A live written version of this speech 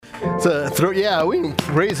Yeah, we can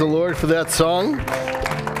praise the Lord for that song.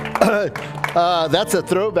 That's a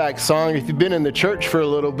throwback song. If you've been in the church for a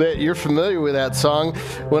little bit, you're familiar with that song.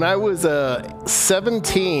 When I was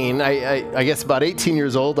 17, I guess about 18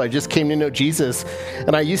 years old, I just came to know Jesus,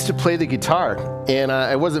 and I used to play the guitar, and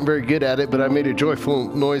I wasn't very good at it, but I made a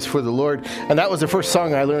joyful noise for the Lord, and that was the first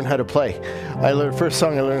song I learned how to play. I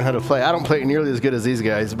don't play it nearly as good as these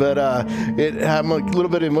guys, but I'm a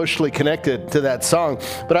little bit emotionally connected to that song.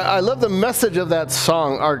 But I love the message of that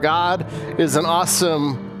song. Our God is an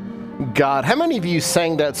awesome God. How many of you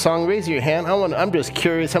sang that song? Raise your hand. I'm just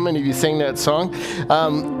curious how many of you sang that song.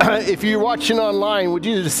 If you're watching online, would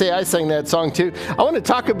you just say I sang that song too? I want to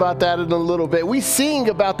talk about that in a little bit. We sing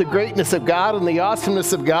about the greatness of God and the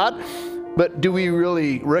awesomeness of God, but do we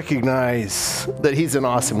really recognize that He's an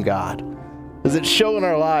awesome God? Does it show in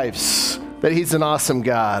our lives that He's an awesome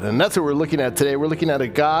God? And that's what we're looking at today. We're looking at a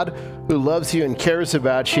God who loves you and cares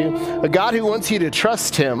about you, a God who wants you to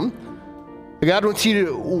trust Him. God wants you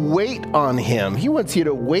to wait on Him. He wants you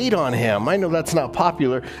to wait on Him. I know that's not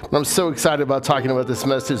popular, but I'm so excited about talking about this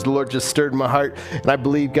message. The Lord just stirred my heart, and I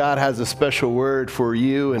believe God has a special word for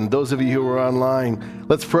you and those of you who are online.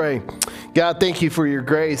 Let's pray. God, thank you for your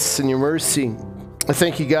grace and your mercy. I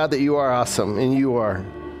thank you, God, that you are awesome, and you are.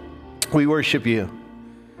 We worship you.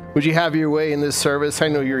 Would you have your way in this service? I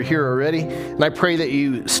know you're here already, and I pray that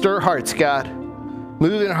you stir hearts, God.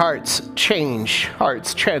 Move in hearts, change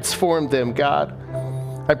hearts, transform them, God.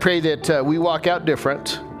 I pray that we walk out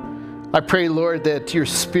different. I pray, Lord, that your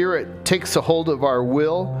Spirit takes a hold of our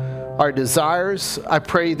will, our desires. I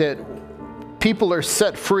pray that people are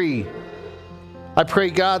set free. I pray,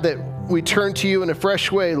 God, that we turn to you in a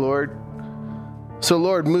fresh way, Lord. So,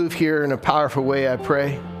 Lord, move here in a powerful way, I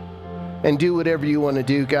pray, and do whatever you want to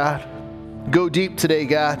do, God. Go deep today,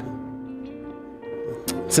 God.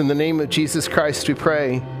 It's in the name of Jesus Christ we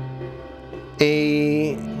pray.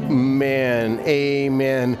 Amen.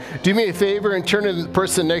 Amen. Do me a favor and turn to the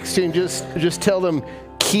person next to you and just tell them,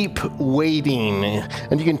 keep waiting.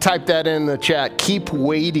 And you can type that in the chat, keep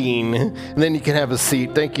waiting, and then you can have a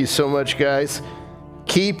seat. Thank you so much, guys.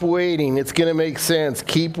 Keep waiting. It's going to make sense.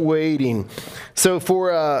 Keep waiting. So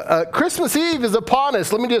for Christmas Eve is upon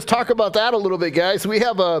us. Let me just talk about that a little bit, guys. We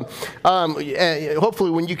have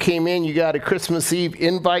hopefully when you came in, you got a Christmas Eve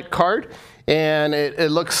invite card. And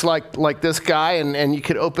it looks like this guy, and you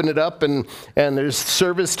could open it up, and there's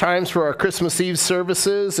service times for our Christmas Eve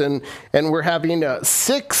services, and we're having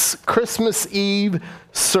 6 Christmas Eve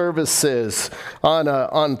services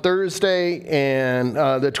on Thursday and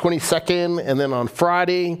the 22nd, and then on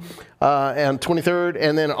Friday and 23rd,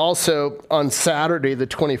 and then also on Saturday the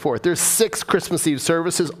 24th. There's 6 Christmas Eve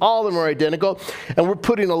services. All of them are identical, and we're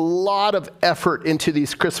putting a lot of effort into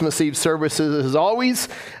these Christmas Eve services as always,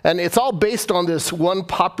 and it's all based on this one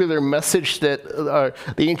popular message that the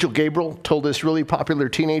angel Gabriel told this really popular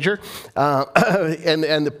teenager,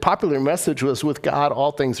 and the popular message was, with God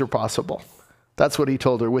all things are possible. That's what he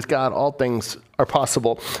told her. With God, all things are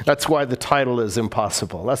possible. That's why the title is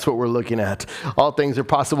Impossible. That's what we're looking at. All things are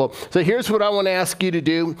possible. So here's what I want to ask you to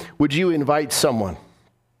do. Would you invite someone?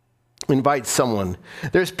 Invite someone.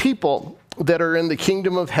 There's people that are in the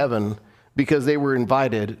kingdom of heaven because they were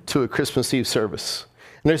invited to a Christmas Eve service.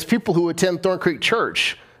 And there's people who attend Thorn Creek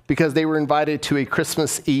Church because they were invited to a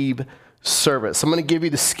Christmas Eve service. I'm going to give you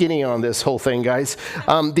the skinny on this whole thing, guys.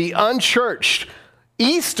 The unchurched,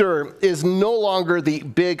 Easter is no longer the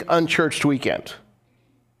big unchurched weekend.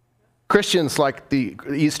 Christians like the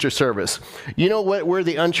Easter service. You know what? Where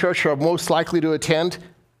the unchurched are most likely to attend?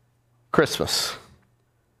 Christmas.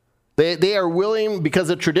 They are willing because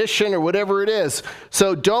of tradition or whatever it is.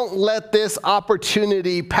 So don't let this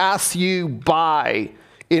opportunity pass you by.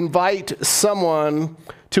 Invite someone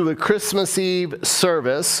to a Christmas Eve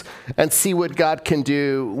service and see what God can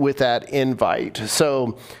do with that invite.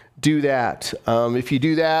 So do that. If you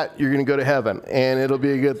do that, you're going to go to heaven, and it'll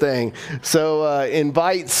be a good thing. So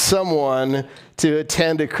invite someone to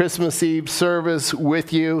attend a Christmas Eve service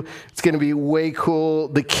with you. It's going to be way cool.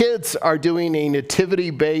 The kids are doing a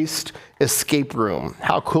nativity-based escape room.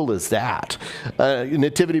 How cool is that?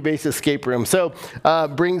 Nativity-based escape room. So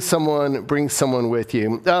bring someone with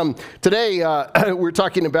you. Today we're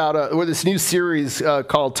talking about this new series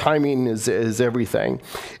called Timing is Everything.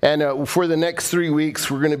 And for the next 3 weeks,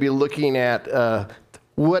 we're going to be looking at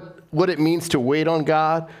what it means to wait on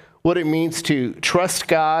God, what it means to trust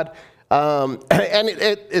God. And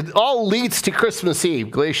it all leads to Christmas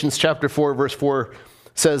Eve. Galatians chapter 4, verse 4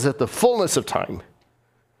 says, at the fullness of time,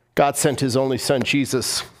 God sent his only son,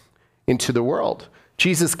 Jesus, into the world.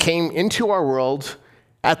 Jesus came into our world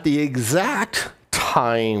at the exact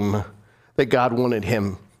time that God wanted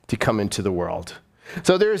him to come into the world.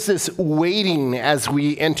 So there's this waiting as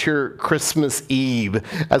we enter Christmas Eve,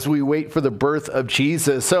 as we wait for the birth of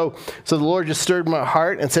Jesus. So the Lord just stirred my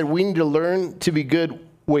heart and said, we need to learn to be good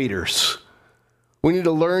waiters. We need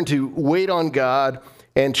to learn to wait on God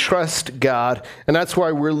and trust God. And that's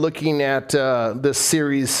why we're looking at this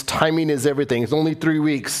series, Timing is Everything. It's only 3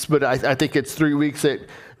 weeks, but I think it's 3 weeks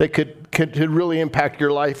that could really impact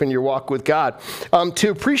your life and your walk with God.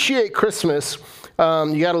 To appreciate Christmas,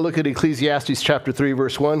 you got to look at Ecclesiastes chapter 3,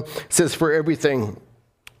 verse 1. It says, for everything,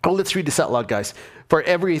 let's read this out loud, guys. For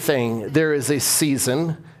everything, there is a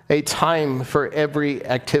season, a time for every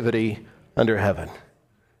activity under heaven. Isn't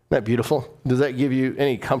that beautiful? Does that give you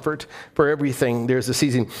any comfort? For everything, there's a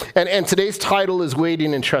season. And today's title is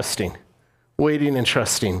Waiting and Trusting. Waiting and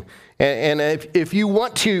Trusting. And if you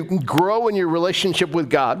want to grow in your relationship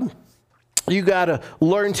with God, you got to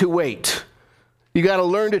learn to wait. You got to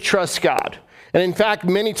learn to trust God. And in fact,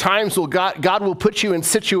 many times God will put you in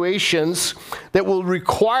situations that will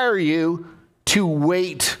require you to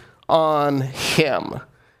wait on Him.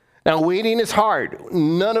 Now, waiting is hard.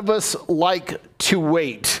 None of us like to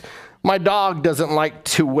wait. My dog doesn't like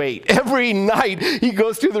to wait. Every night he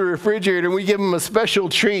goes to the refrigerator and we give him a special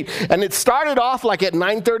treat. And it started off like at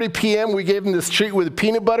 9:30 p.m. We gave him this treat with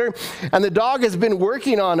peanut butter. And the dog has been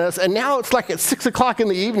working on us. And now it's like at 6 o'clock in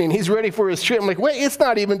the evening. He's ready for his treat. I'm like, wait, it's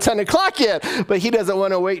not even 10 o'clock yet. But he doesn't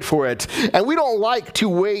want to wait for it. And we don't like to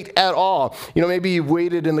wait at all. You know, maybe you've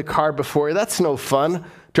waited in the car before. That's no fun.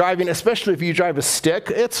 Driving, especially if you drive a stick,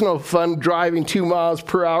 it's no fun driving 2 miles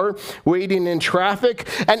per hour, waiting in traffic.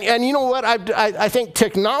 And you know what? I think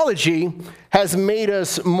technology has made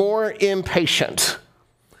us more impatient.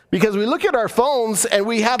 Because we look at our phones and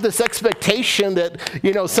we have this expectation that,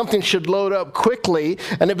 you know, something should load up quickly.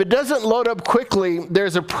 And if it doesn't load up quickly,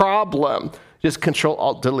 there's a problem. Just Control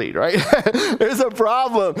Alt Delete, right? There's a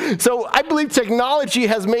problem. So I believe technology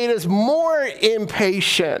has made us more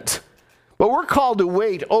impatient. But we're called to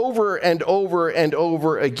wait over and over and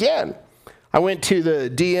over again. I went to the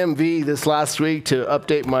DMV this last week to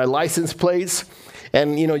update my license plates.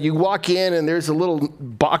 And, you know, you walk in and there's a little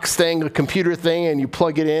box thing, a computer thing, and you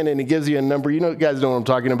plug it in and it gives you a number. You guys know what I'm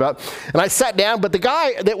talking about. And I sat down, but the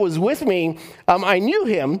guy that was with me, I knew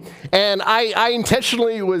him. And I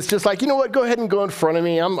intentionally was just like, you know what, go ahead and go in front of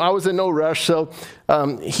me. I was in no rush, so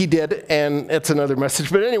he did, and it's another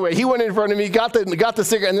message. But anyway, he went in front of me, got the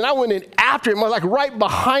cigarette, and then I went in after him. I was like right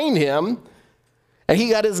behind him. And he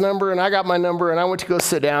got his number, and I got my number, and I went to go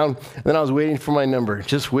sit down. And then I was waiting for my number,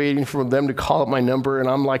 just waiting for them to call up my number. And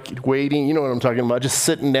I'm like waiting, you know what I'm talking about, just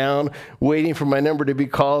sitting down, waiting for my number to be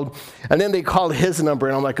called. And then they called his number,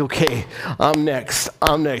 and I'm like, okay, I'm next.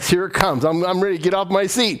 Here it comes. I'm ready to get off my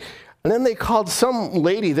seat. And then they called some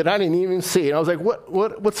lady that I didn't even see. And I was like,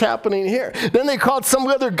 what's happening here? Then they called some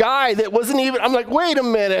other guy that wasn't even, I'm like, wait a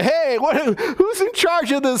minute. Hey, who's in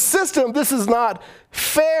charge of this system? This is not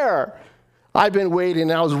fair. I've been waiting,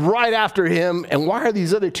 and I was right after him, and why are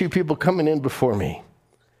these other two people coming in before me?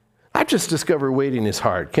 I've just discovered waiting is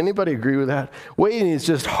hard. Can anybody agree with that? Waiting is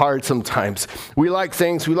just hard sometimes. We like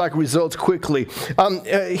things, we like results quickly.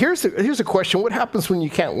 Here's a question. What happens when you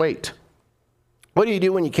can't wait? What do you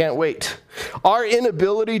do when you can't wait? Our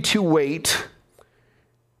inability to wait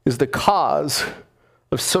is the cause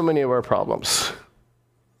of so many of our problems.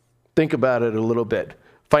 Think about it a little bit.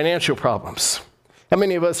 Financial problems. How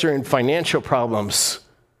many of us are in financial problems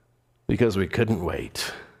because we couldn't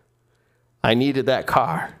wait? I needed that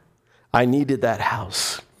car. I needed that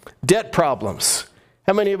house. Debt problems.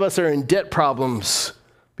 How many of us are in debt problems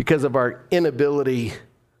because of our inability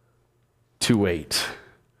to wait?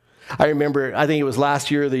 I remember, I think it was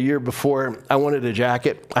last year or the year before, I wanted a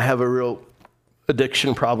jacket. I have a real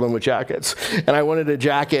addiction problem with jackets. And I wanted a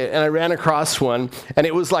jacket, and I ran across one, and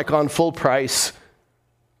it was like on full price,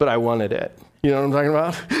 but I wanted it. You know what I'm talking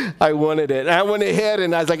about? I wanted it. And I went ahead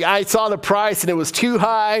and I was like, I saw the price and it was too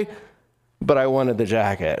high, but I wanted the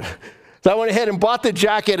jacket. So I went ahead and bought the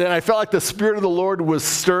jacket, and I felt like the Spirit of the Lord was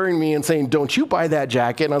stirring me and saying, don't you buy that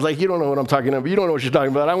jacket. And I was like, you don't know what I'm talking about. You don't know what you're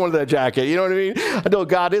talking about. I wanted that jacket. You know what I mean? I told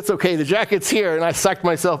God, it's okay. The jacket's here. And I psyched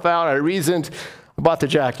myself out. I reasoned. I bought the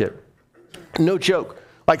jacket. No joke.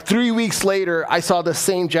 Like 3 weeks later, I saw the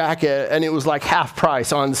same jacket, and it was like half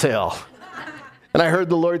price on sale. And I heard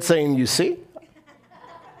the Lord saying, you see?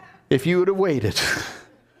 If you would have waited.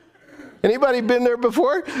 Anybody been there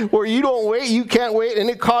before? Where you don't wait, you can't wait, and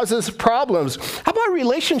it causes problems. How about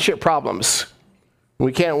relationship problems?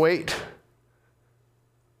 We can't wait.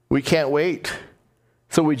 We can't wait.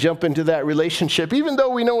 So we jump into that relationship, even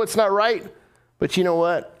though we know it's not right. But you know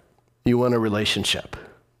what? You want a relationship.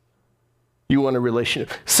 You want a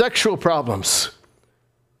relationship. Sexual problems.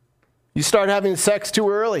 You start having sex too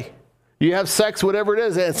early. You have sex, whatever it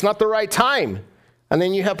is, and it's not the right time. And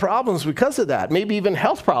then you have problems because of that, maybe even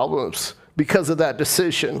health problems because of that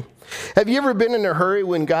decision. Have you ever been in a hurry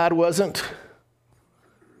when God wasn't?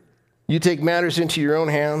 You take matters into your own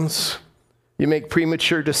hands. You make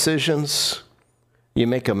premature decisions. You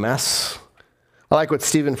make a mess. I like what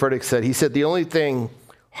Stephen Furtick said. He said, the only thing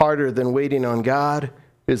harder than waiting on God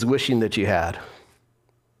is wishing that you had.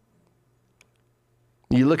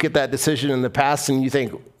 You look at that decision in the past and you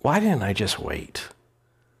think, why didn't I just wait?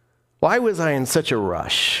 Why was I in such a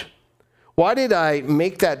rush? Why did I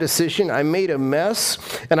make that decision? I made a mess,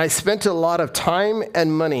 and I spent a lot of time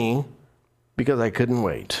and money because I couldn't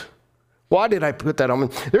wait. Why did I put that on?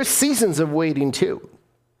 There's seasons of waiting too.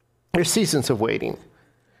 There's seasons of waiting.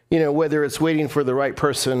 You know, whether it's waiting for the right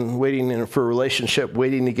person, waiting for a relationship,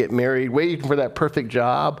 waiting to get married, waiting for that perfect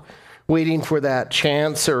job, waiting for that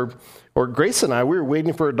chance, or Grace and I, we were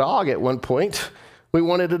waiting for a dog at one point. We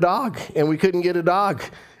wanted a dog, and we couldn't get a dog.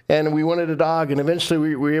 And we wanted a dog, and eventually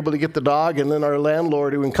we were able to get the dog, and then our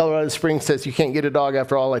landlord, who in Colorado Springs, says, you can't get a dog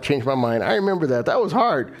after all. I changed my mind. I remember that. That was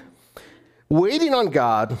hard. Waiting on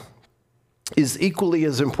God is equally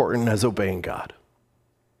as important as obeying God.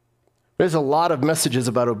 There's a lot of messages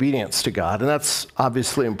about obedience to God, and that's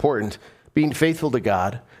obviously important, being faithful to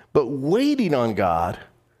God. But waiting on God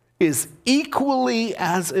is equally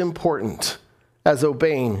as important as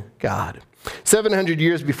obeying God. 700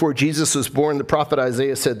 years before Jesus was born, the prophet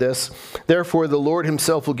Isaiah said this, therefore the Lord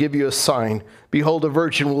himself will give you a sign. Behold, a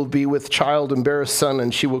virgin will be with child and bear a son,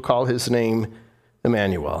 and she will call his name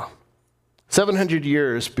Emmanuel. 700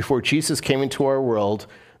 years before Jesus came into our world,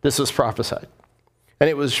 this was prophesied. And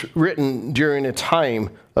it was written during a time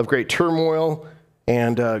of great turmoil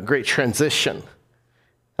and great transition.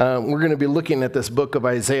 We're going to be looking at this book of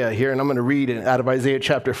Isaiah here, and I'm going to read out of Isaiah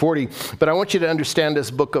chapter 40. But I want you to understand this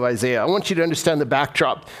book of Isaiah. I want you to understand the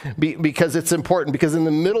backdrop because it's important. Because in the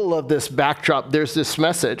middle of this backdrop, there's this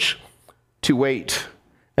message to wait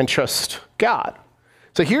and trust God.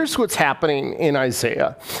 So here's what's happening in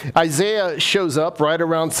Isaiah. Isaiah shows up right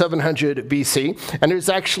around 700 BC, and there's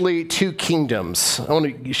actually two kingdoms. I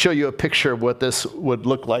want to show you a picture of what this would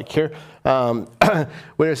look like here. Where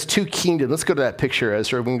there's two kingdoms. Let's go to that picture,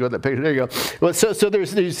 Ezra. We can go to that picture. There you go. Well, so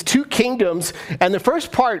there's two kingdoms, and the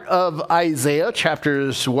first part of Isaiah,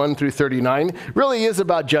 chapters 1 through 39, really is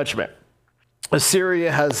about judgment. Assyria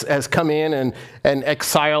has come in and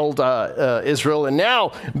exiled Israel, and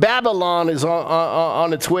now Babylon is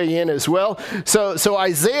on its way in as well. So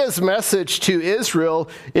Isaiah's message to Israel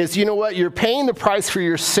is, you know what? You're paying the price for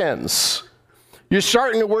your sins. You're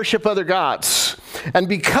starting to worship other gods. And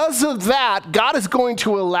because of that, God is going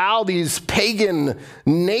to allow these pagan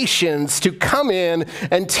nations to come in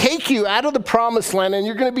and take you out of the promised land, and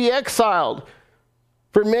you're going to be exiled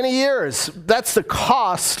for many years. That's the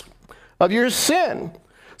cost of your sin.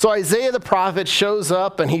 So Isaiah the prophet shows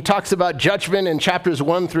up and he talks about judgment in chapters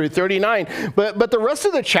 1 through 39. But the rest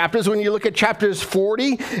of the chapters, when you look at chapters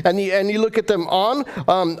 40 and you look at them on,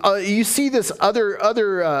 you see this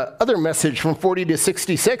other message from 40 to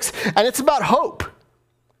 66, and it's about hope.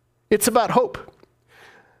 It's about hope.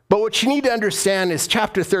 But what you need to understand is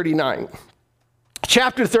chapter 39.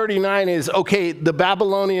 Chapter 39 is, okay, the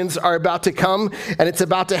Babylonians are about to come, and it's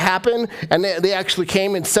about to happen, and they actually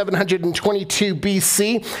came in 722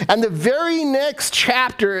 BC. And the very next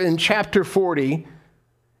chapter, in chapter 40,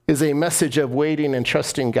 is a message of waiting and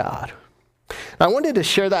trusting God. I wanted to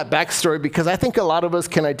share that backstory because I think a lot of us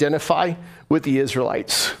can identify with the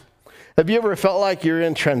Israelites. Have you ever felt like you're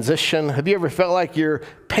in transition? Have you ever felt like you're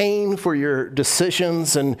paying for your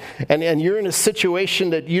decisions and you're in a situation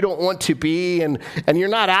that you don't want to be and you're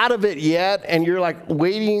not out of it yet and you're like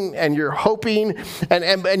waiting and you're hoping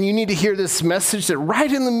and you need to hear this message that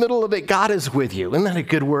right in the middle of it, God is with you. Isn't that a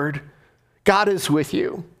good word? God is with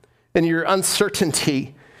you. In your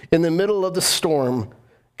uncertainty, in the middle of the storm,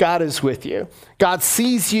 God is with you. God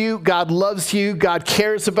sees you. God loves you. God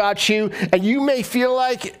cares about you. And you may feel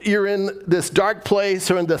like you're in this dark place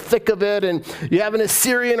or in the thick of it and you have an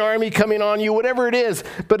Assyrian army coming on you, whatever it is.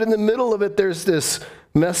 But in the middle of it, there's this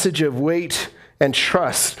message of wait and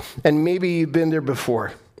trust. And maybe you've been there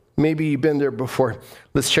before. Maybe you've been there before.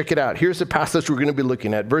 Let's check it out. Here's the passage we're going to be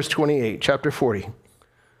looking at. Verse 28, chapter 40.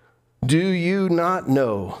 Do you not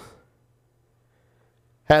know?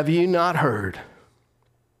 Have you not heard?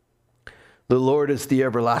 The Lord is the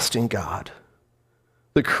everlasting God,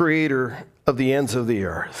 the creator of the ends of the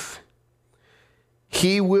earth.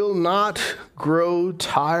 He will not grow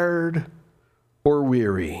tired or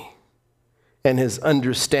weary, and his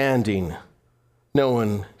understanding no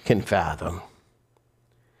one can fathom.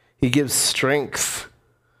 He gives strength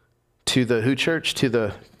to the who church? To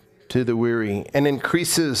the weary, and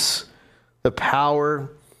increases the power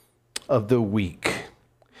of the weak.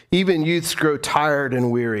 Even youths grow tired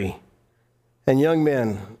and weary, and young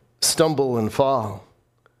men stumble and fall.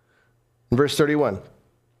 In verse 31,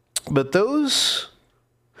 but those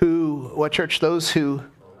who, what church? Those who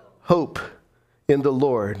hope in the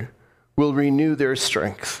Lord will renew their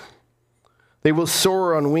strength. They will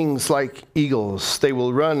soar on wings like eagles. They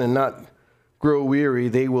will run and not grow weary.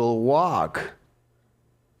 They will walk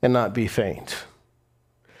and not be faint.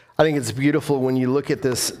 I think it's beautiful when you look at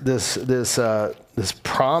this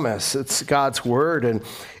promise. It's God's word,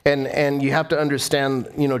 and you have to understand,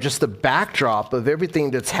 just the backdrop of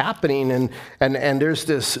everything that's happening, and there's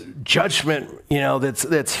this judgment,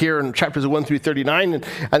 that's here in chapters 1 through 39,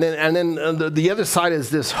 and then the other side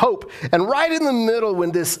is this hope, and right in the middle,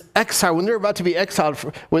 when they're about to be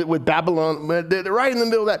exiled with Babylon, right in the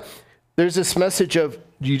middle of that, there's this message of,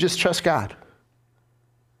 you just trust God.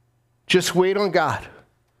 Just wait on God.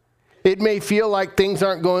 It may feel like things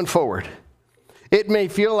aren't going forward. It may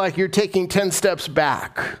feel like you're taking 10 steps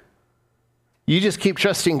back. You just keep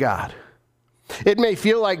trusting God. It may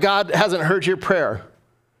feel like God hasn't heard your prayer.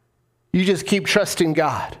 You just keep trusting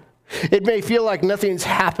God. It may feel like nothing's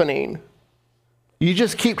happening. You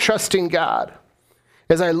just keep trusting God.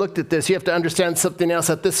 As I looked at this, you have to understand something else.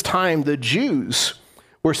 At this time, the Jews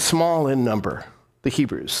were small in number, the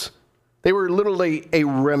Hebrews. They were literally a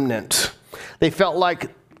remnant. They felt like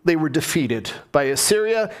they were defeated by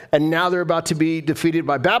Assyria, and now they're about to be defeated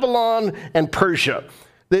by Babylon and Persia.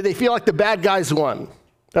 They feel like the bad guys won.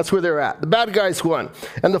 That's where they're at. The bad guys won.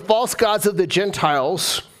 And the false gods of the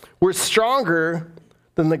Gentiles were stronger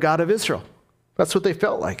than the God of Israel. That's what they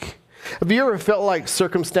felt like. Have you ever felt like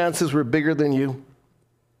circumstances were bigger than you?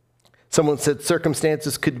 Someone said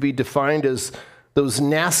circumstances could be defined as those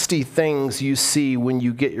nasty things you see when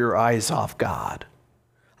you get your eyes off God.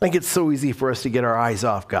 I think it's so easy for us to get our eyes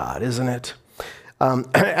off God, isn't it?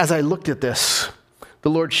 As I looked at this, the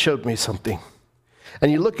Lord showed me something.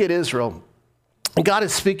 And you look at Israel, and God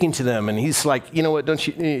is speaking to them, and he's like, you know what, don't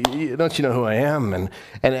you know who I am?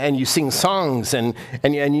 And you sing songs, and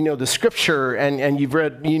you know the scripture, and you've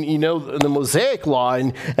read, you know the Mosaic law,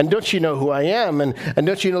 and don't you know who I am? And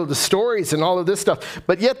don't you know the stories and all of this stuff?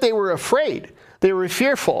 But yet they were afraid. They were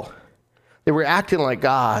fearful. They were acting like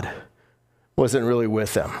God wasn't really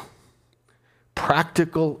with them.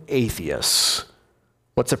 Practical atheists.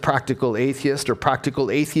 What's a practical atheist or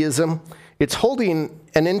practical atheism? It's holding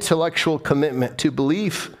an intellectual commitment to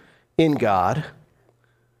belief in God,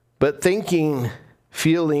 but thinking,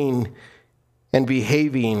 feeling, and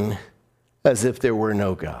behaving as if there were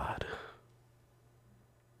no God.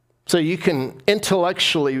 So you can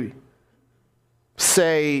intellectually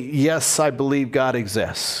say, yes, I believe God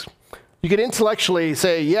exists. You could intellectually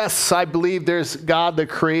say, yes, I believe there's God, the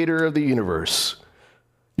creator of the universe.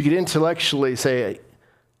 You could intellectually say,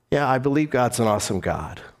 yeah, I believe God's an awesome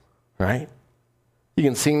God, right? You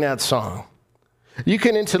can sing that song. You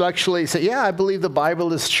can intellectually say, yeah, I believe the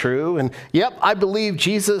Bible is true. And yep, I believe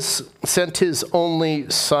Jesus sent his only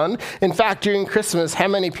son. In fact, during Christmas, how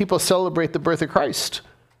many people celebrate the birth of Christ,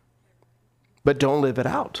 but don't live it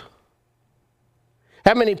out?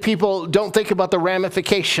 How many people don't think about the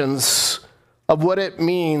ramifications of what it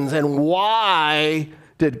means and why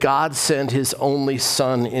did God send his only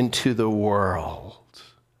son into the world?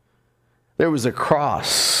 There was a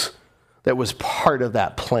cross that was part of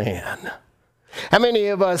that plan. How many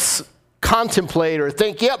of us contemplate or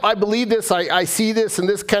think, yep, I believe this, I see this and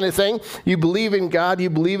this kind of thing. You believe in God, you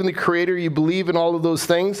believe in the Creator, you believe in all of those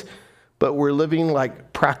things, but we're living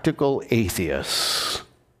like practical atheists.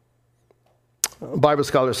 A Bible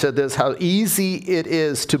scholar said this, how easy it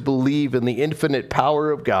is to believe in the infinite power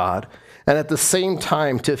of God and at the same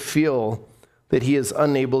time to feel that he is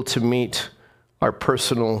unable to meet our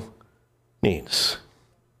personal needs.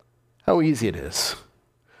 How easy it is.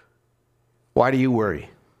 Why do you worry?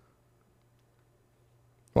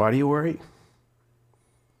 Why do you worry?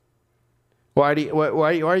 Why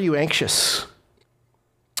are you anxious?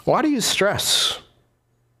 Why do you stress?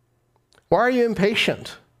 Why are you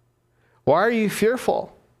impatient? Why are you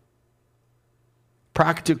fearful?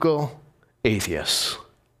 Practical atheists.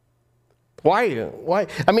 Why?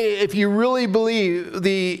 I mean, if you really believe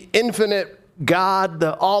the infinite God,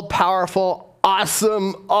 the all-powerful,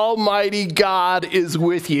 awesome, almighty God is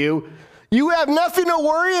with you, you have nothing to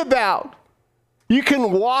worry about. You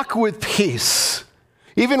can walk with peace,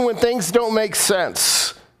 even when things don't make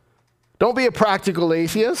sense. Don't be a practical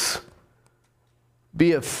atheist.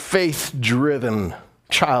 Be a faith-driven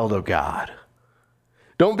child of God.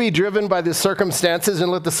 Don't be driven by the circumstances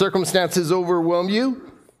and let the circumstances overwhelm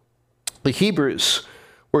you. The Hebrews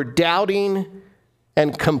were doubting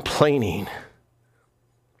and complaining.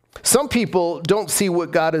 Some people don't see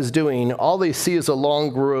what God is doing. All they see is a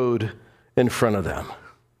long road in front of them.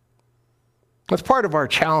 That's part of our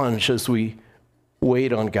challenge as we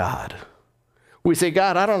wait on God. We say,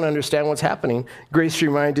 God, I don't understand what's happening. Grace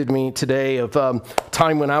reminded me today of a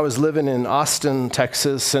time when I was living in Austin,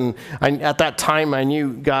 Texas, and at that time I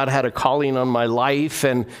knew God had a calling on my life,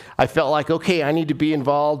 and I felt like, okay, I need to be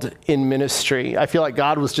involved in ministry. I feel like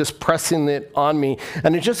God was just pressing it on me,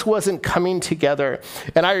 and it just wasn't coming together.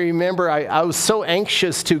 And I remember I was so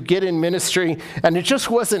anxious to get in ministry, and it just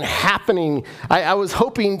wasn't happening. I was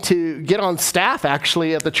hoping to get on staff,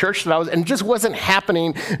 actually, at the church that I was, and it just wasn't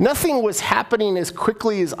happening. Nothing was happening as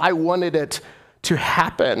quickly as I wanted it to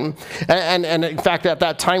happen. And in fact, at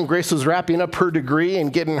that time, Grace was wrapping up her degree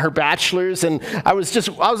and getting her bachelor's, and I was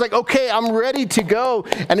like, okay, I'm ready to go.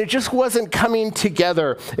 And it just wasn't coming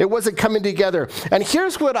together. It wasn't coming together. And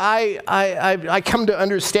here's what I come to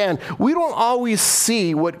understand. We don't always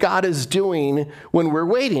see what God is doing when we're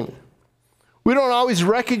waiting. We don't always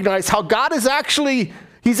recognize how God is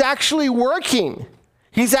He's actually working.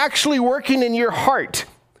 He's actually working in your heart.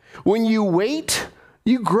 When you wait,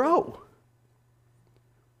 you grow.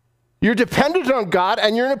 You're dependent on God,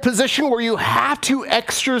 and you're in a position where you have to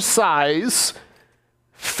exercise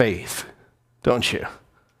faith, don't you?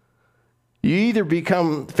 You either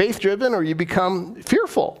become faith-driven or you become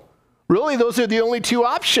fearful. Really, those are the only two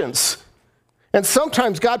options. And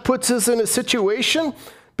sometimes God puts us in a situation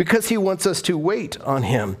because he wants us to wait on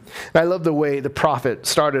him. And I love the way the prophet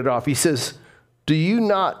started off. He says, do you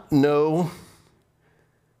not know?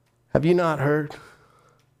 Have you not heard?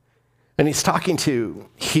 And he's talking to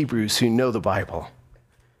Hebrews who know the Bible.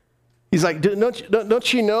 He's like,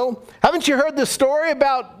 don't you know? Haven't you heard the story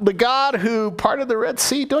about the God who parted the Red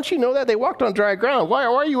Sea? Don't you know that? They walked on dry ground. Why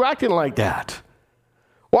are you acting like that?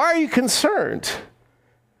 Why are you concerned?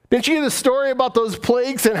 Didn't you hear the story about those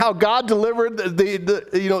plagues and how God delivered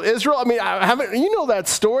Israel? I mean, you know that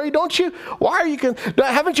story, don't you? Why are you?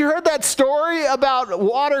 Haven't you heard that story about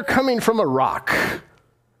water coming from a rock?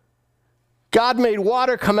 God made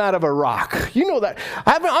water come out of a rock. You know that.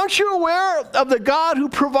 Aren't you aware of the God who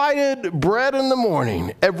provided bread in the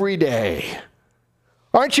morning every day?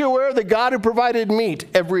 Aren't you aware of the God who provided meat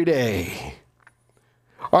every day?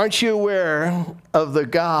 Aren't you aware of the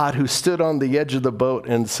God who stood on the edge of the boat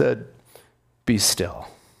and said, be still?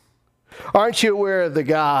 Aren't you aware of the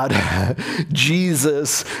God,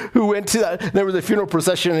 Jesus, who went to there was a funeral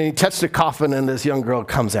procession and he touched a coffin and this young girl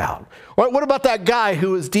comes out? What about that guy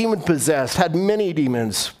who was demon possessed, had many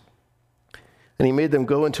demons, and he made them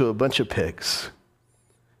go into a bunch of pigs?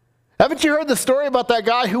 Haven't you heard the story about that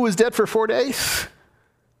guy who was dead for 4 days?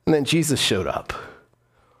 And then Jesus showed up.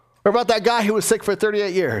 Or about that guy who was sick for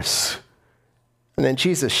 38 years, and then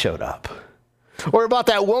Jesus showed up. Or about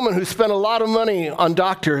that woman who spent a lot of money on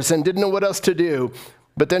doctors and didn't know what else to do,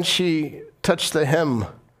 but then she touched the hem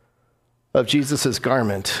of Jesus'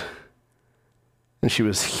 garment, and she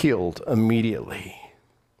was healed immediately.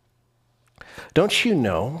 Don't you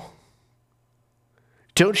know?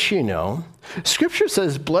 Don't you know? Scripture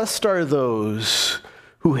says, blessed are those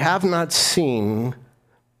who have not seen,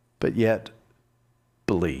 but yet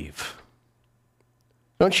believe.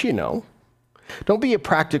 Don't you know? Don't be a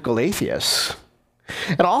practical atheist.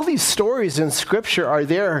 And all these stories in Scripture are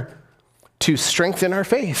there to strengthen our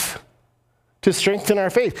faith. To strengthen our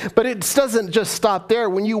faith. But it doesn't just stop there.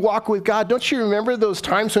 When you walk with God, don't you remember those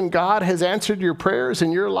times when God has answered your prayers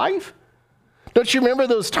in your life? Don't you remember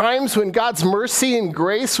those times when God's mercy and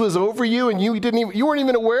grace was over you and you weren't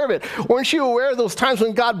even aware of it? Weren't you aware of those times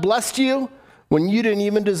when God blessed you when you didn't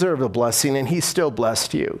even deserve a blessing and he still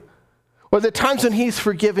blessed you? Or the times when he's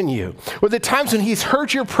forgiven you, or the times when he's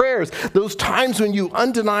heard your prayers, those times when you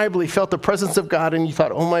undeniably felt the presence of God and you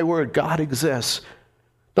thought, oh my word, God exists.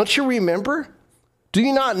 Don't you remember? Do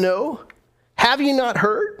you not know? Have you not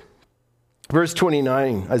heard? Verse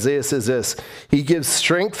 29, Isaiah says this, he gives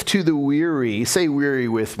strength to the weary. Say weary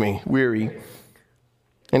with me, weary.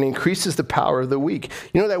 And increases the power of the weak.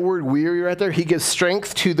 You know that word weary right there? He gives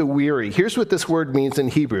strength to the weary. Here's what this word means in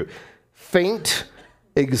Hebrew. Faint,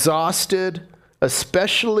 exhausted,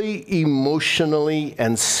 especially emotionally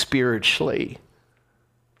and spiritually.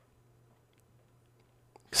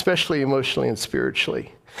 Especially emotionally and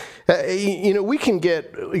spiritually. We can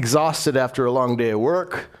get exhausted after a long day of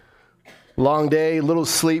work, long day, little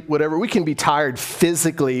sleep, whatever. We can be tired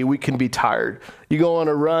physically. We can be tired. You go on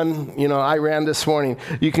a run, I ran this morning.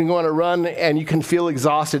 You can go on a run and you can feel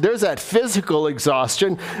exhausted. There's that physical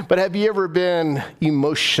exhaustion, but have you ever been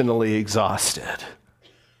emotionally exhausted?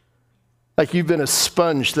 Like you've been a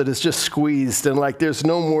sponge that is just squeezed and like there's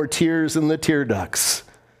no more tears in the tear ducts.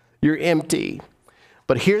 You're empty.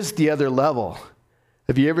 But here's the other level.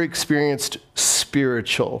 Have you ever experienced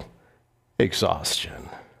spiritual exhaustion?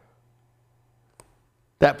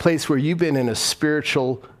 That place where you've been in a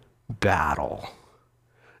spiritual battle.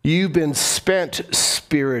 You've been spent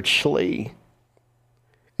spiritually,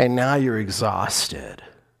 and now you're exhausted.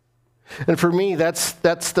 And for me, that's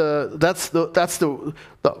the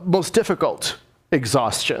most difficult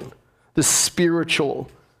exhaustion, the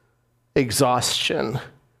spiritual exhaustion,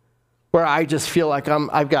 where I just feel like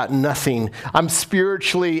I've got nothing. I'm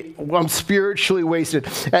spiritually wasted.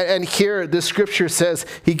 And here the scripture says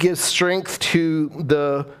he gives strength to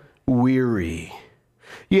the weary.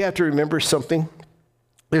 You have to remember something.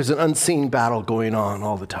 There's an unseen battle going on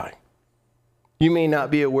all the time. You may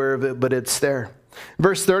not be aware of it, but it's there.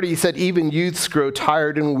 Verse 30, he said, even youths grow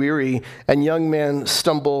tired and weary, and young men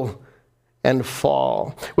stumble and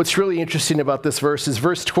fall. What's really interesting about this verse is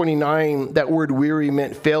verse 29, that word weary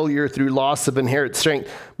meant failure through loss of inherent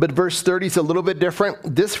strength. But verse 30 is a little bit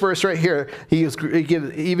different. This verse right here, he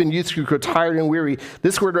gives even youths grow tired and weary.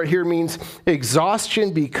 This word right here means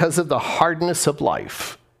exhaustion because of the hardness of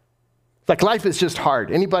life. Like life is just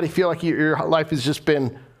hard. Anybody feel like your life has just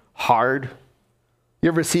been hard? You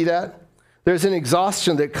ever see that? There's an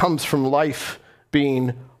exhaustion that comes from life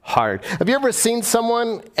being hard. Have you ever seen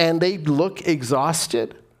someone and they look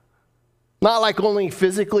exhausted? Not like only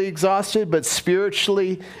physically exhausted, but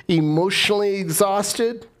spiritually, emotionally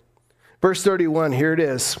exhausted. Verse 31, here it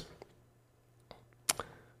is.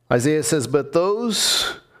 Isaiah says, but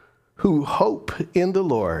those who hope in the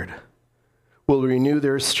Lord will renew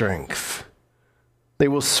their strength. They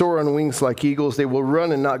will soar on wings like eagles. They will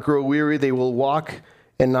run and not grow weary. They will walk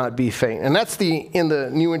and not be faint. And that's in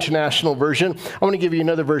the New International Version. I want to give you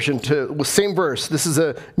another version same verse. This is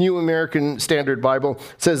a New American Standard Bible.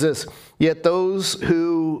 It says this, yet those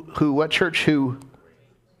who what church? Who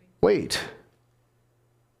wait.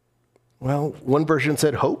 Well, one version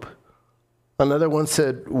said hope. Another one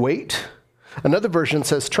said wait. Another version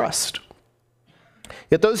says trust.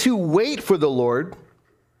 Yet those who wait for the Lord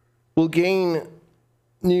will gain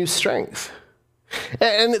new strength.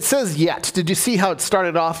 And it says yet. Did you see how it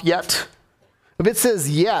started off yet? If it says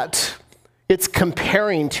yet, it's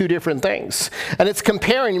comparing two different things. And it's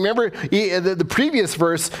comparing, remember, the previous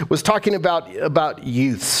verse was talking about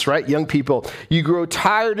youths, right? Young people. You grow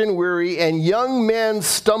tired and weary, and young men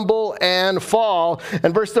stumble and fall.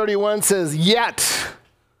 And verse 31 says, yet.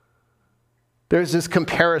 There's this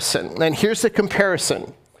comparison. And here's the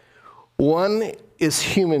comparison. One is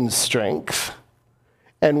human strength,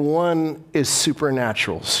 and one is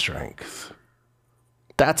supernatural strength.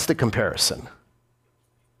 That's the comparison.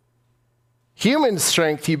 Human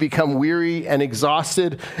strength, you become weary and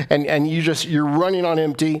exhausted, and you're running on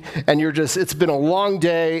empty, and it's been a long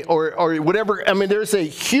day, or whatever. I mean, there's a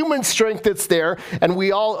human strength that's there, and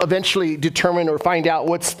we all eventually determine or find out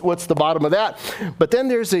what's the bottom of that. But then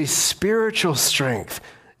there's a spiritual strength.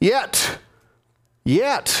 Yet,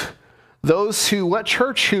 those who, what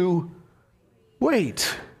church? Who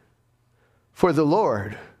wait for the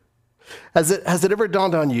Lord. Has it ever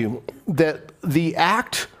dawned on you that the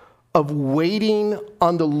act of waiting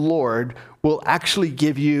on the Lord will actually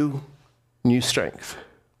give you new strength?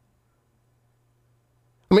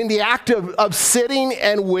 I mean, the act of sitting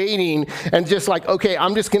and waiting and just like, okay,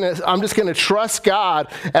 I'm just gonna trust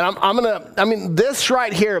God, and this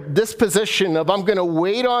right here, this position of I'm gonna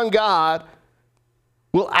wait on God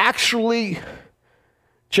will actually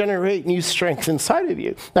generate new strength inside of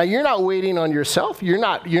you. Now, you're not waiting on yourself. You're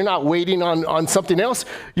not waiting on something else.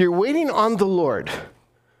 You're waiting on the Lord.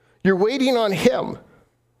 You're waiting on him.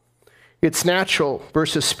 It's natural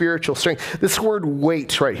versus spiritual strength. This word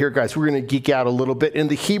wait right here, guys, we're going to geek out a little bit. In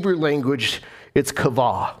the Hebrew language, it's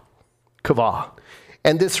kavah. Kavah.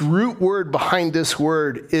 And this root word behind this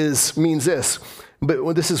word means this. But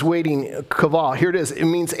when this is waiting, kavah, here it is. It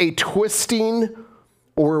means a twisting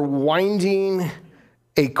or winding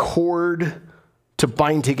a cord to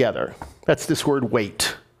bind together. That's this word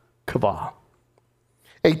wait, kavah.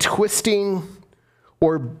 A twisting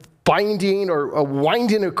or binding or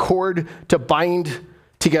winding a cord to bind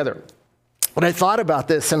together. And I thought about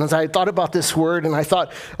this, and as I thought about this word, and I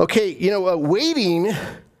thought, okay, waiting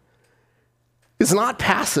is not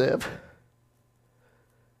passive.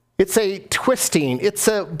 It's a twisting. It's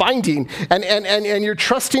a binding. And you're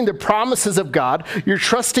trusting the promises of God. You're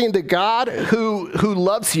trusting the God who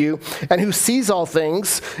loves you and who sees all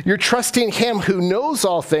things. You're trusting him who knows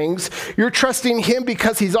all things. You're trusting him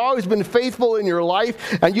because he's always been faithful in your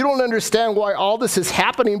life. And you don't understand why all this is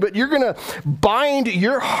happening, but you're going to bind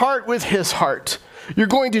your heart with his heart. You're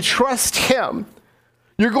going to trust him.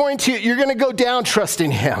 You're going to go down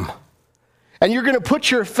trusting him. And you're going to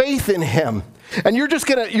put your faith in him. And you're just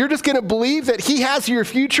going to believe that he has your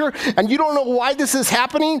future, and you don't know why this is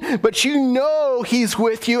happening, but you know he's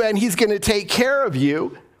with you and he's going to take care of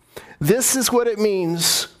you. This is what it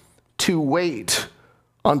means to wait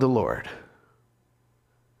on the Lord.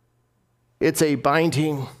 It's a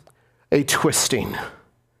binding, a twisting.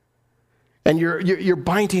 And you're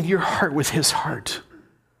binding your heart with his heart.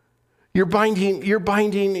 You're binding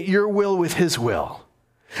your will with his will.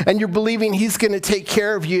 And you're believing he's going to take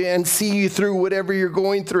care of you and see you through whatever you're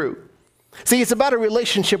going through. See, it's about a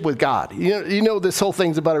relationship with God. You know this whole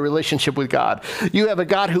thing's about a relationship with God. You have a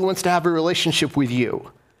God who wants to have a relationship with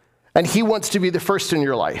you. And he wants to be the first in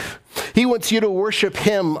your life. He wants you to worship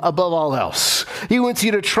him above all else. He wants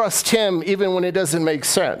you to trust him even when it doesn't make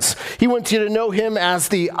sense. He wants you to know him as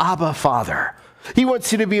the Abba Father. He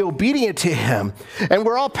wants you to be obedient to him. And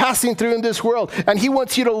we're all passing through in this world. And he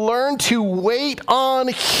wants you to learn to wait on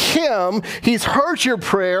him. He's heard your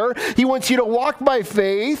prayer. He wants you to walk by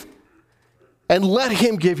faith and let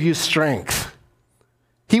him give you strength.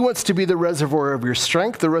 He wants to be the reservoir of your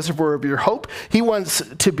strength, the reservoir of your hope. He wants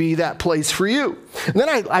to be that place for you. And then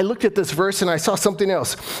I looked at this verse and I saw something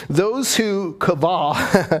else. Those who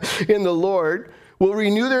kavah in the Lord will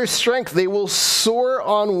renew their strength. They will soar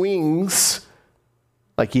on wings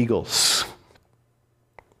like eagles.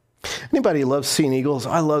 Anybody loves seeing eagles?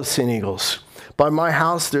 I love seeing eagles. By my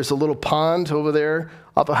house, there's a little pond over there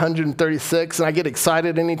up 136, and I get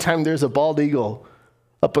excited anytime there's a bald eagle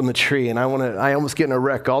up on the tree, and I almost get in a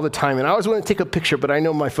wreck all the time. And I always want to take a picture, but I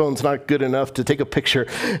know my phone's not good enough to take a picture.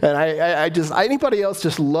 And anybody else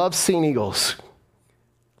just loves seeing eagles.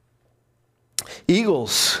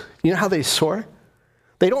 Eagles, you know how they soar?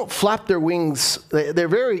 They don't flap their wings. They're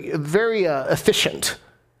very, very efficient.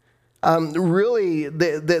 Really,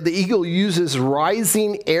 the eagle uses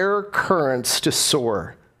rising air currents to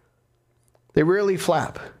soar. They rarely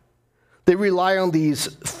flap. They rely on these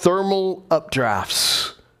thermal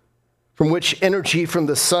updrafts from which energy from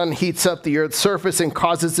the sun heats up the earth's surface and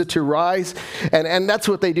causes it to rise. And that's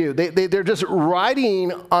what they do. They're just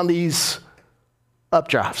riding on these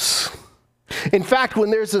updrafts. In fact, when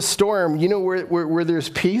there's a storm, you know where there's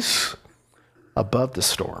peace? Above the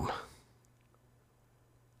storm.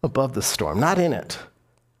 Above the storm, not in it.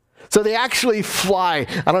 So they actually fly.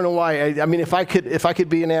 I don't know why. I mean, if I could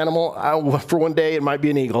be an animal for one day, it might be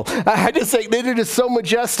an eagle. I just think they're just so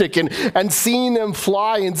majestic, and seeing them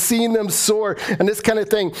fly and seeing them soar and this kind of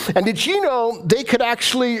thing. And did you know they could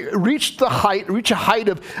actually reach a height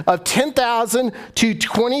of 10,000 to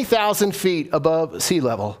 20,000 feet above sea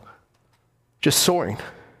level, just soaring?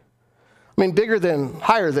 I mean,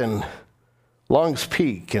 higher than Long's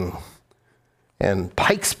Peak and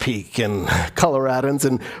Pikes Peak and Coloradans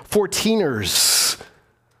and 14ers.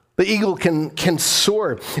 The eagle can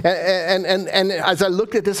soar. And as I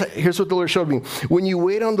looked at this, here's what the Lord showed me. When you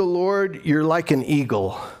wait on the Lord, you're like an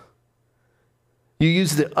eagle. You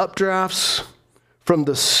use the updrafts from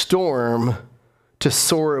the storm to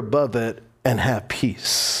soar above it and have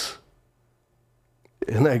peace.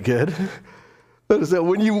 Isn't that good?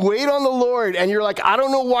 When you wait on the Lord and you're like, I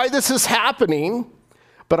don't know why this is happening,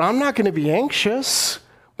 but I'm not going to be anxious.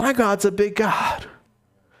 My God's a big God.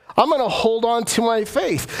 I'm going to hold on to my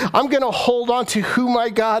faith. I'm going to hold on to who my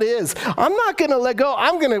God is. I'm not going to let go.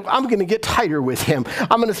 I'm going to get tighter with him.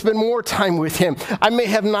 I'm going to spend more time with him. I may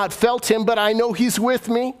have not felt him, but I know he's with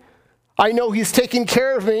me. I know he's taking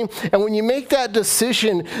care of me. And when you make that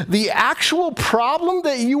decision, the actual problem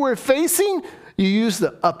that you were facing, you use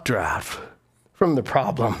the updraft from the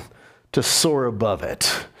problem to soar above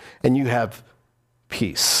it. And you have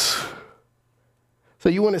peace. So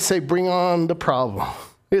you want to say, bring on the problem.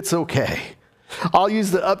 It's okay. I'll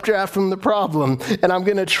use the updraft from the problem, and I'm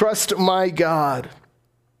going to trust my God.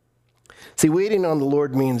 See, waiting on the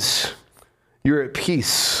Lord means you're at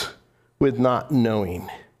peace with not knowing.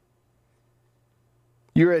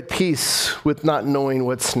 You're at peace with not knowing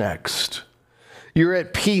what's next. You're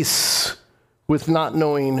at peace with not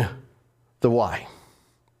knowing the why.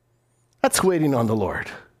 That's waiting on the Lord.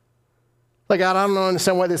 Like, God, I don't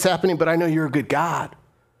understand why this is happening, but I know you're a good God.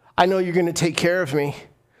 I know you're going to take care of me.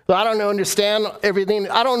 So I don't understand everything.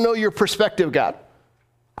 I don't know your perspective, God.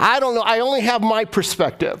 I don't know. I only have my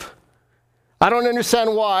perspective. I don't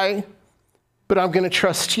understand why, but I'm going to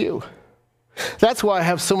trust you. That's why I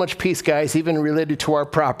have so much peace, guys, even related to our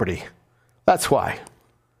property. That's why.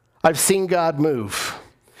 I've seen God move.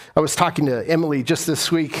 I was talking to Emily just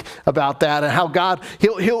this week about that and how God,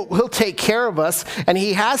 he'll take care of us, and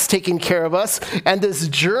he has taken care of us, and this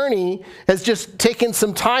journey has just taken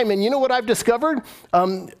some time. And you know what I've discovered?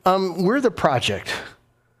 We're the project.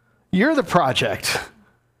 You're the project.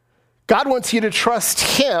 God wants you to trust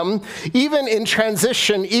him, even in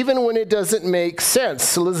transition, even when it doesn't make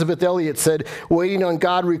sense. Elizabeth Elliot said, waiting on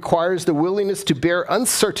God requires the willingness to bear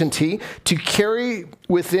uncertainty, to carry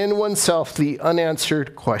within oneself the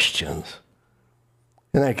unanswered questions.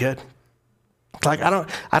 Isn't that good? It's like, I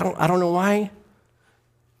don't know why,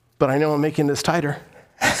 but I know I'm making this tighter.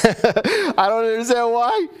 I don't understand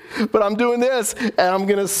why, but I'm doing this, and I'm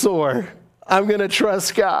going to soar. I'm going to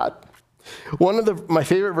trust God. One of my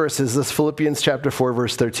favorite verses is Philippians chapter 4,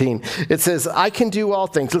 verse 13. It says, I can do all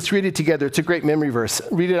things. Let's read it together. It's a great memory verse.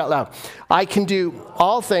 Read it out loud. I can do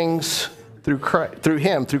all things through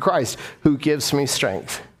Christ, who gives me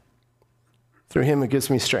strength. Through him who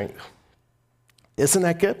gives me strength. Isn't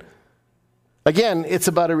that good? Again, it's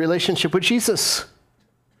about a relationship with Jesus.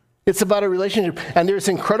 It's about a relationship. And there's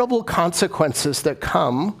incredible consequences that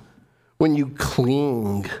come when you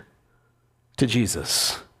cling to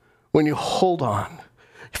Jesus. When you hold on.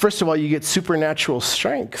 First of all, you get supernatural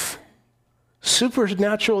strength.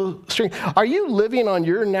 Supernatural strength. Are you living on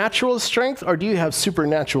your natural strength, or do you have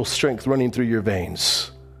supernatural strength running through your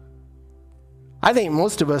veins? I think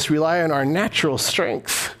most of us rely on our natural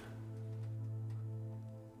strength.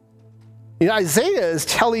 You know, Isaiah is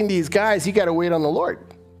telling these guys, you got to wait on the Lord.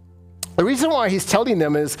 The reason why he's telling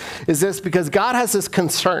them is this, because God has this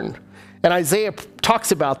concern. And Isaiah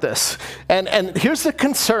talks about this. And here's the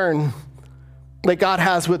concern that God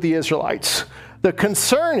has with the Israelites. The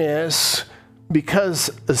concern is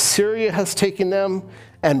because Assyria has taken them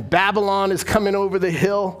and Babylon is coming over the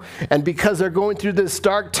hill, and because they're going through this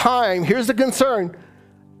dark time, here's the concern.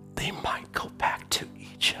 They might go back to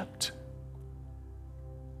Egypt.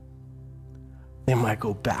 They might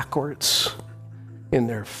go backwards in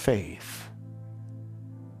their faith.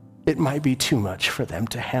 It might be too much for them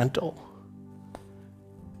to handle.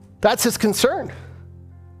 That's his concern.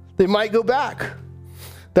 They might go back.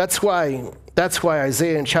 That's why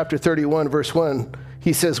Isaiah in chapter 31, verse 1,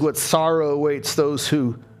 he says, what sorrow awaits those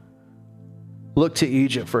who look to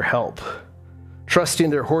Egypt for help,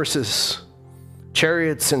 trusting their horses,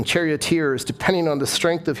 chariots, and charioteers, depending on the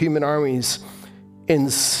strength of human armies,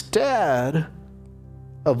 instead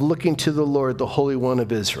of looking to the Lord, the Holy One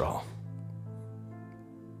of Israel.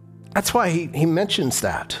 That's why he mentions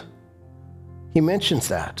that. He mentions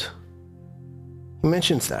that. He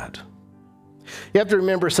mentions that. You have to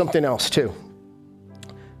remember something else too.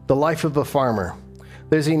 The life of a farmer.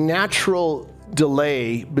 There's a natural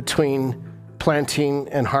delay between planting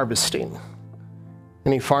and harvesting.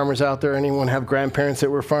 Any farmers out there? Anyone have grandparents that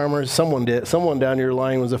were farmers? Someone did. Someone down your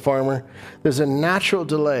line was a farmer. There's a natural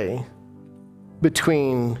delay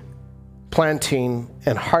between planting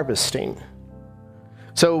and harvesting.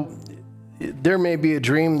 So there may be a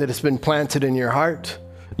dream that has been planted in your heart.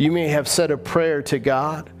 You may have said a prayer to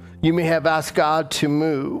God. You may have asked God to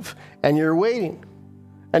move, and you're waiting.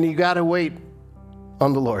 And you got to wait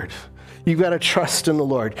on the Lord. You got to trust in the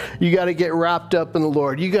Lord. You got to get wrapped up in the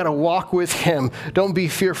Lord. You got to walk with him. Don't be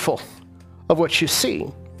fearful of what you see.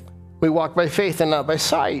 We walk by faith and not by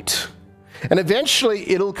sight. And eventually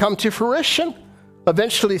it'll come to fruition.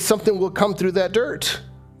 Eventually something will come through that dirt.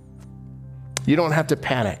 You don't have to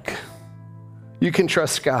panic. You can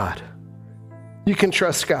trust God. You can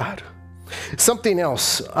trust God. Something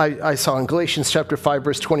else I saw in Galatians chapter 5,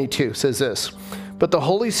 verse 22 says this, but the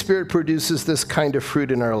Holy Spirit produces this kind of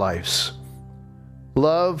fruit in our lives.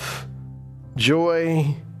 Love,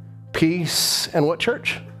 joy, peace, and what,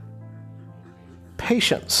 church?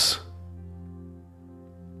 Patience.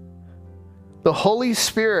 The Holy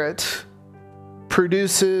Spirit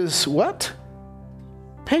produces what?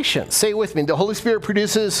 Patience. Say it with me. The Holy Spirit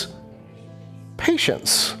produces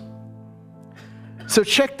patience. So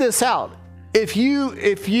check this out. If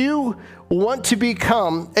you want to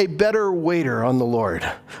become a better waiter on the Lord,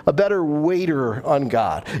 a better waiter on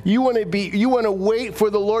God, you want to wait for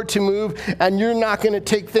the Lord to move, and you're not going to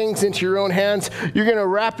take things into your own hands. You're going to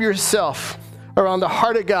wrap yourself around the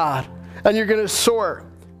heart of God, and you're going to soar.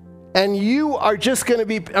 And you are just going to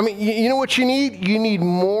be, you know what you need? You need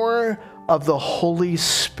more of the Holy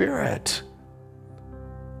Spirit.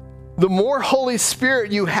 The more Holy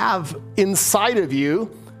Spirit you have inside of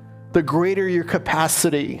you, the greater your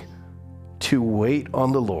capacity to wait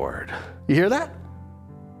on the Lord. You hear that?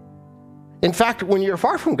 In fact, when you're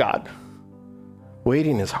far from God,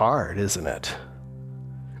 waiting is hard, isn't it?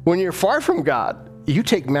 When you're far from God, you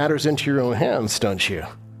take matters into your own hands, don't you?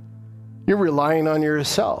 You're relying on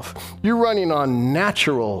yourself. You're running on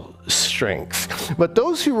natural strength. But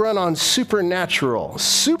those who run on supernatural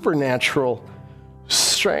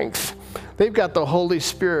strength, they've got the Holy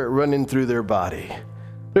Spirit running through their body.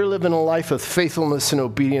 They're living a life of faithfulness and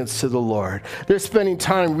obedience to the Lord. They're spending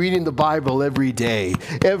time reading the Bible every day,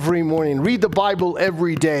 every morning. Read the Bible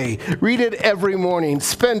every day. Read it every morning.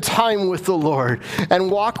 Spend time with the Lord and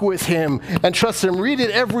walk with Him and trust Him. Read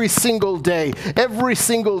it every single day, every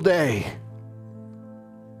single day.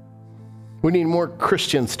 We need more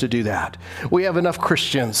Christians to do that. We have enough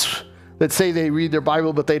Christians that say they read their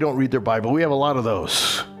Bible, but they don't read their Bible. We have a lot of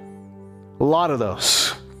those. A lot of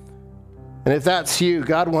those. And if that's you,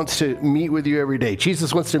 God wants to meet with you every day.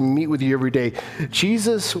 Jesus wants to meet with you every day.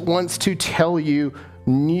 Jesus wants to tell you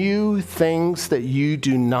new things that you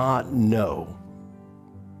do not know.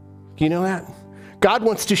 You know that? God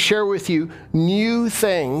wants to share with you new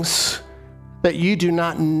things that you do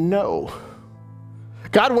not know.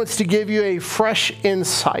 God wants to give you a fresh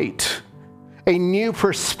insight, a new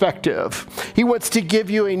perspective. He wants to give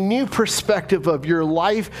you a new perspective of your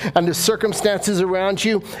life and the circumstances around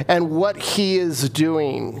you and what He is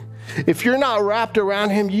doing. If you're not wrapped around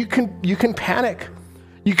Him, you can panic.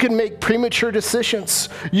 You can make premature decisions.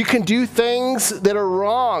 You can do things that are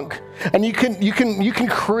wrong. And you can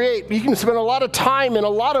spend a lot of time and a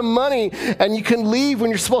lot of money, and you can leave when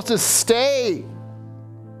you're supposed to stay.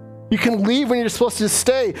 You can leave when you're supposed to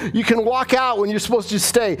stay. You can walk out when you're supposed to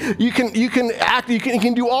stay. You can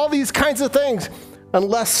do all these kinds of things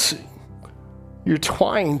unless you're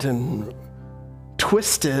twined and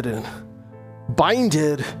twisted and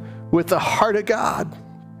binded with the heart of God.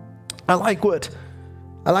 I like what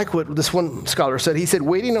this one scholar said. He said,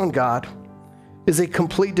 waiting on God is a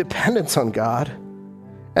complete dependence on God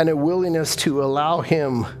and a willingness to allow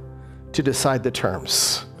Him to decide the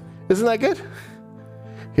terms. Isn't that good?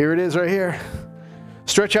 Here it is right here.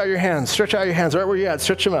 Stretch out your hands. Stretch out your hands right where you're at.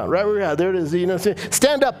 Stretch them out right where you're at. There it is. You know,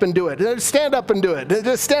 stand up and do it. Stand up and do it.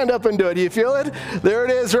 Just stand up and do it. Do you feel it? There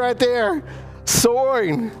it is right there.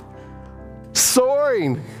 Soaring.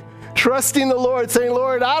 Trusting the Lord, saying,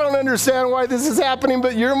 Lord, I don't understand why this is happening,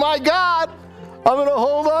 but you're my God. I'm going to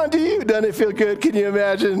hold on to you. Doesn't it feel good? Can you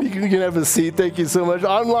imagine? You can have a seat. Thank you so much.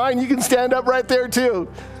 Online, you can stand up right there too.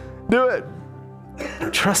 Do it.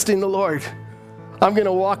 Trusting the Lord. I'm going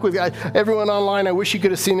to walk with God. Everyone online, I wish you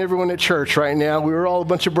could have seen everyone at church right now. We were all a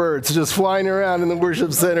bunch of birds just flying around in the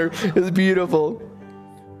worship center. It was beautiful.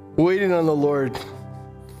 Waiting on the Lord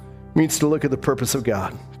means to look at the purpose of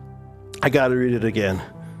God. I got to read it again.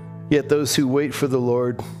 Yet those who wait for the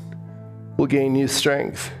Lord will gain new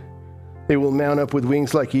strength. They will mount up with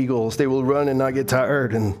wings like eagles. They will run and not get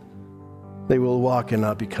tired, and they will walk and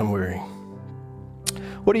not become weary.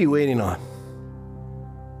 What are you waiting on?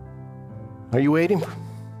 Are you waiting? Are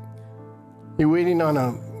you waiting on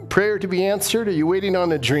a prayer to be answered? Are you waiting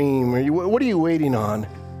on a dream? What are you waiting on?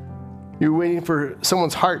 You're waiting for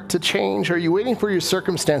someone's heart to change? Are you waiting for your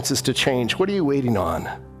circumstances to change? What are you waiting on?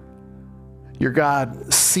 Your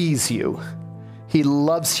God sees you. He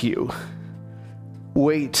loves you.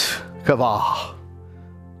 Wait, kavah.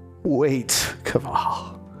 Wait,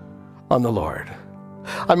 kavah, on the Lord.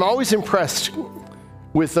 I'm always impressed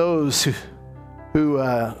with those who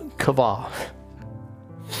kavah.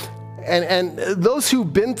 And those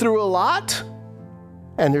who've been through a lot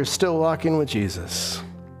and they're still walking with Jesus.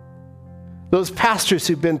 Those pastors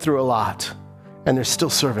who've been through a lot and they're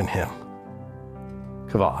still serving Him.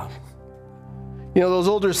 Kavah. You know, those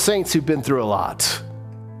older saints who've been through a lot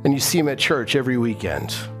and you see them at church every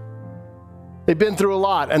weekend. They've been through a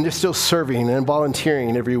lot and they're still serving and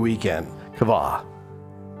volunteering every weekend. Kavah.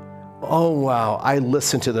 Oh, wow. I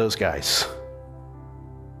listen to those guys.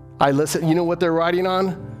 You know what they're riding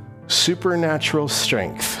on? Supernatural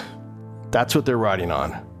strength. That's what they're riding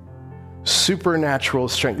on. Supernatural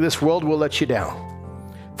strength. This world will let you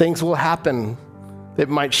down. Things will happen that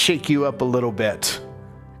might shake you up a little bit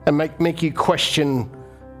and might make you question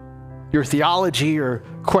your theology or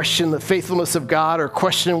question the faithfulness of God or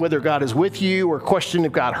question whether God is with you or question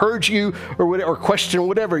if God heard you or question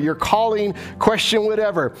whatever. Your calling, question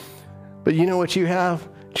whatever. But you know what you have?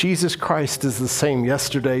 Jesus Christ is the same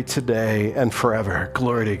yesterday, today, and forever.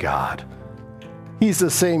 Glory to God. He's the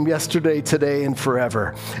same yesterday, today, and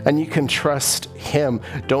forever. And you can trust Him.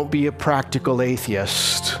 Don't be a practical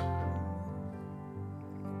atheist.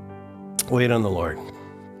 Wait on the Lord.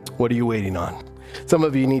 What are you waiting on? Some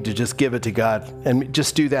of you need to just give it to God, and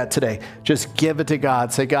just do that today. Just give it to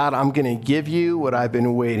God. Say, God, I'm going to give you what I've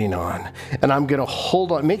been waiting on, and I'm going to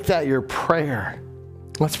hold on. Make that your prayer.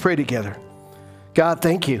 Let's pray together. God,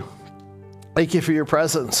 thank you. Thank you for your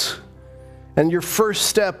presence. And your first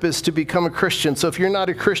step is to become a Christian. So if you're not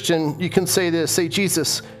a Christian, you can say this. Say,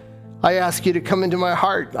 Jesus, I ask you to come into my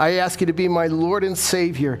heart. I ask you to be my Lord and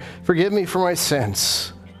Savior. Forgive me for my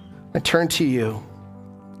sins. I turn to you.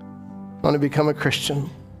 I want to become a Christian.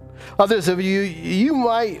 Others of you, you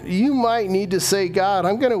might need to say, God,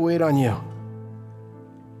 I'm going to wait on you.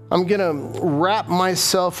 I'm going to wrap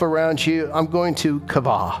myself around you. I'm going to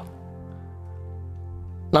kavah.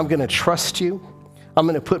 I'm going to trust you. I'm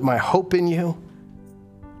going to put my hope in you.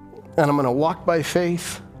 And I'm going to walk by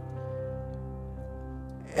faith.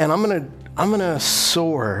 And I'm going to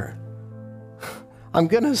soar. I'm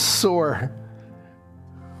going to soar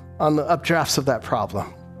on the updrafts of that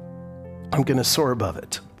problem. I'm going to soar above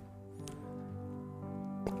it.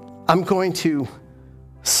 I'm going to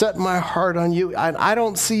set my heart on you. I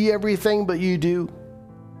don't see everything, but you do.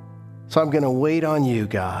 So I'm going to wait on you,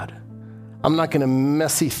 God. I'm not going to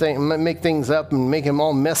make things up and make them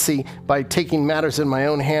all messy by taking matters in my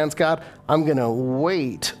own hands, God. I'm going to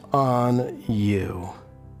wait on you.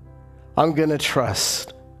 I'm going to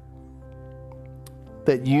trust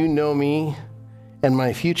that you know me and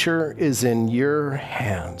my future is in your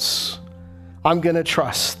hands. I'm going to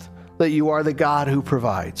trust that you are the God who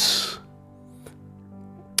provides.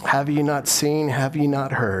 Have you not seen? Have you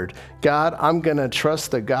not heard? God, I'm going to trust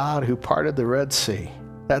the God who parted the Red Sea.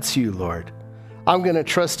 That's you, Lord. I'm going to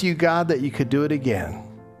trust you, God, that you could do it again.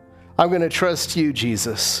 I'm going to trust you,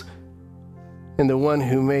 Jesus, and the one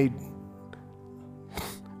who made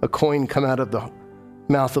a coin come out of the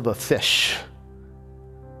mouth of a fish,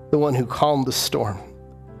 the one who calmed the storm,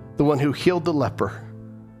 the one who healed the leper,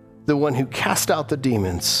 the one who cast out the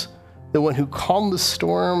demons, the one who calmed the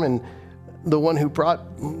storm, and the one who brought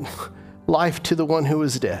life to the one who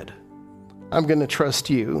was dead. I'm going to trust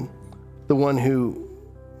you, the one who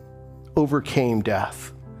overcame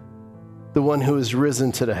death, the one who is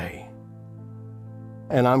risen today.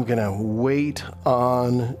 And I'm going to wait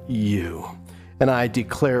on you. And I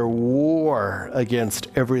declare war against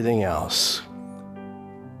everything else.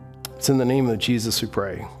 It's in the name of Jesus we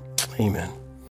pray. Amen.